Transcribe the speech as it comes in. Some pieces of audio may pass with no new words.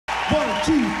1,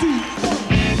 2, 3, 4.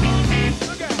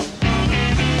 Look out.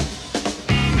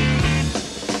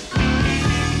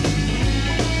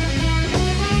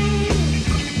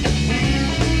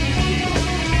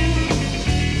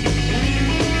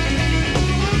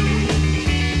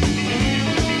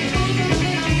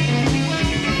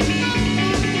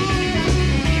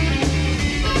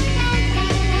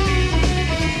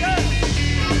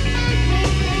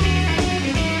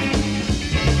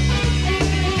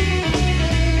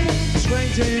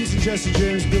 James and Jesse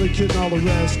James, Billy Kid and all the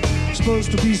rest.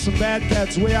 Supposed to be some bad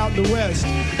cats way out in the west.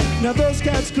 Now those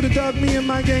cats could have dug me in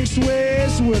my gangster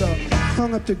ways. Would have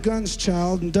hung up their guns,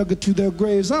 child, and dug it to their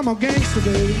graves. I'm a gangster,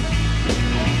 baby.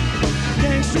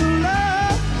 Gangster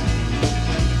love.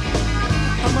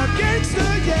 I'm a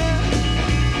gangster, yeah.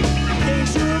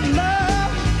 Gangster of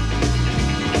love.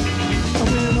 I'm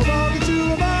in a walk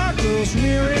into a bar, girls from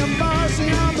here in bar,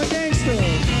 say I'm a gangster.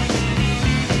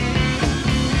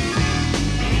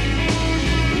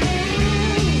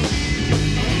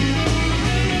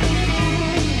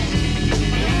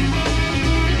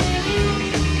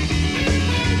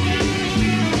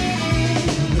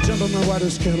 My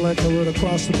whitest Cadillac, I rode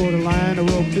across the borderline. I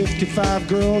rode 55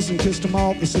 girls and kissed them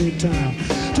all at the same time.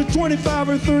 To 25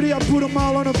 or 30, I put them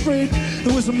all on a freight. It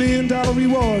was $1 million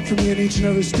reward for me in each and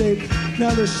every state.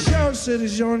 Now the sheriff said,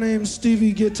 is your name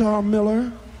Stevie Guitar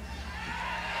Miller?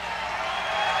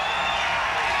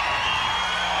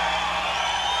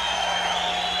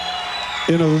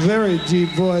 In a very deep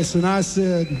voice, and I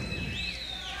said,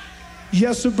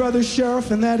 yes, sir, brother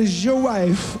sheriff, and that is your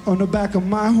wife on the back of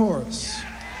my horse.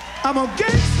 I'm a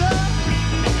gangster,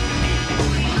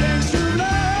 gangster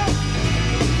love.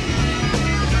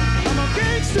 I'm a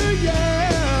gangster,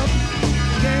 yeah,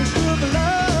 gangster of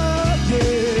love,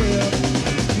 yeah.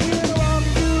 When I walk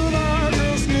through the bar,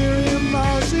 girls near him,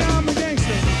 bar, see I'm a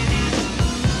gangster.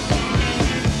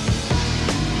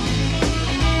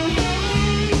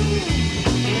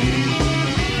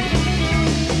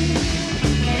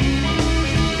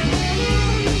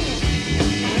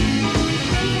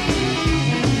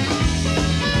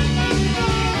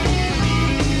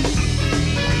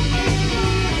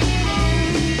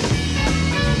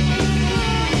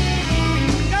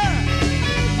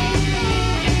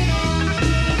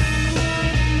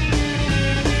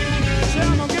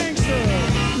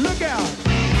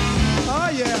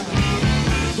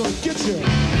 Get you.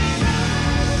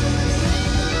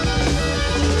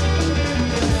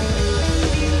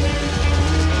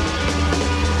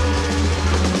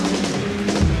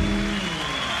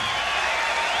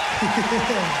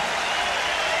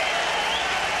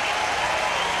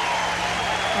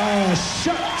 Oh,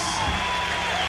 shucks.